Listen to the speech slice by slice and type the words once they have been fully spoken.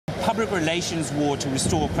public relations war to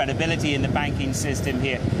restore credibility in the banking system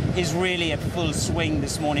here is really at full swing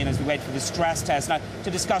this morning as we wait for the stress test. Now, to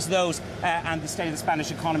discuss those and the state of the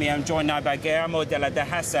Spanish economy, I'm joined now by Guillermo de la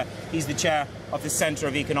Dehesa. He's the chair of the Centre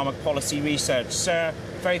of Economic Policy Research. Sir,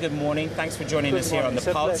 very good morning. Thanks for joining us here on The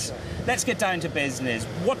Pulse. Let's get down to business.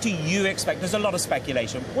 What do you expect? There's a lot of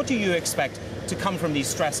speculation. What do you expect to come from these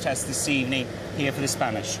stress tests this evening here for the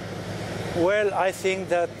Spanish? Well, I think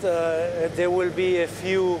that there will be a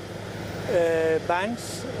few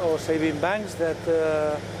banks or saving banks that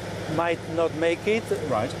might not make it.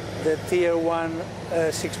 Right. The tier 1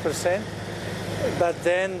 6%. But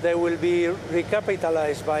then they will be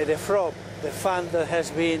recapitalized by the FROB, the fund that has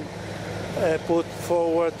been put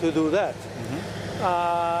forward to do that.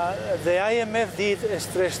 The IMF did a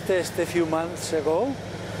stress test a few months ago,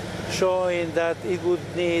 showing that it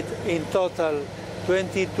would need in total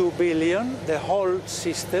 22 billion, the whole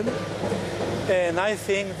system. And I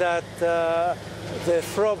think that the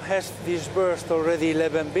FROB has disbursed already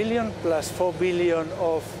 11 billion plus 4 billion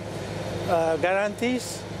of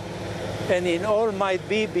guarantees. And in all might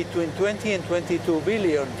be between 20 and 22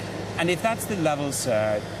 billion. And if that's the level,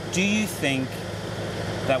 sir, do you think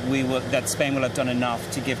that Spain will have done enough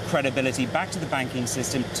to give credibility back to the banking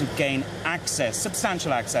system to gain access,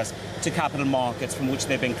 substantial access, to capital markets from which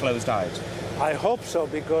they've been closed out? I hope so,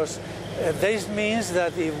 because this means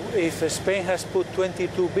that if Spain has put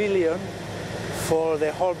 22 billion for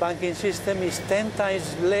the whole banking system, it's 10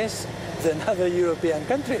 times less than other European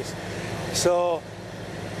countries. So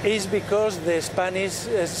it's because the Spanish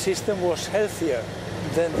system was healthier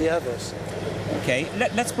than the others. Okay,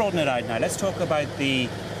 let's broaden it out now. Let's talk about the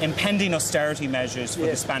impending austerity measures for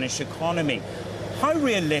the Spanish economy. How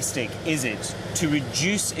realistic is it to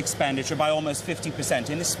reduce expenditure by almost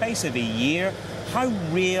 50% in the space of a year? How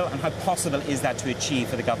real and how possible is that to achieve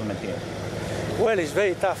for the government here? Well, it's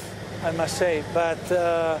very tough, I must say, but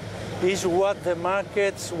it's what the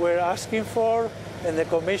markets were asking for, and the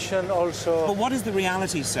Commission also... But what is the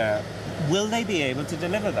reality, sir? Will they be able to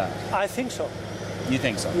deliver that? I think so. You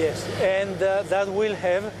think so? Yes, and that will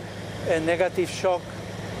have a negative shock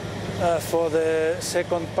for the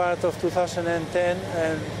second part of 2010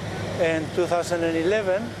 and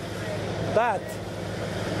 2011, but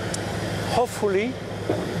hopefully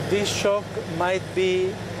this shock might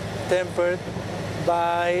be tempered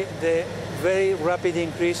by the very rapid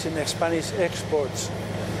increase in Spanish exports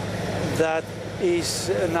that is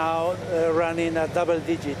now running at double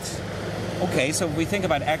digits. Okay, so if we think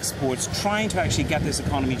about exports, trying to actually get this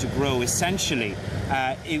economy to grow, essentially,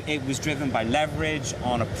 it was driven by leverage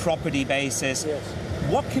on a property basis. Yes.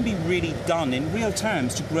 What can be really done in real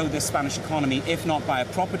terms to grow the Spanish economy, if not by a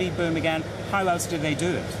property boom again? How else do they do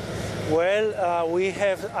it? Well, we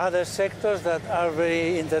have other sectors that are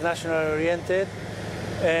very international oriented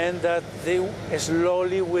and that they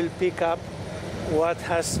slowly will pick up what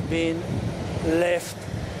has been left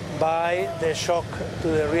by the shock to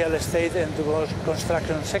the real estate and the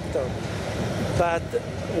construction sector. But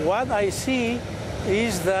what I see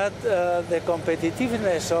is that the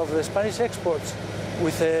competitiveness of the Spanish exports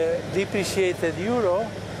with a depreciated euro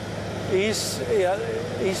is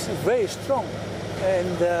very strong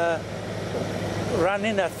and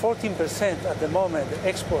running at 14% at the moment,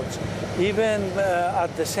 exports, even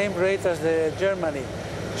at the same rate as Germany.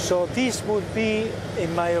 So this would be,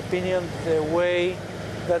 in my opinion, the way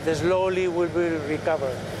that slowly will be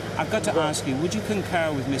recovered. I've got to ask you, would you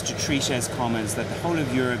concur with Mr. Trichet's comments that the whole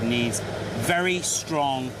of Europe needs very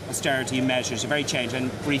strong austerity measures, a very change?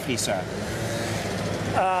 And briefly, sir.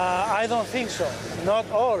 I don't think so. Not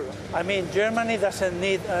all. I mean, Germany doesn't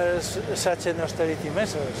need such an austerity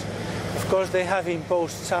measures. Of course, they have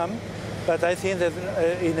imposed some, but I think that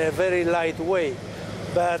in a very light way.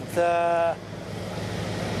 But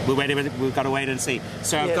we've got to wait and see.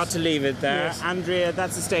 So I've got to leave it there. Yes. Andrea,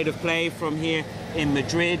 that's the state of play from here in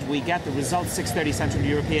Madrid. We get the results 6:30 Central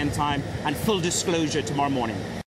European time and full disclosure tomorrow morning.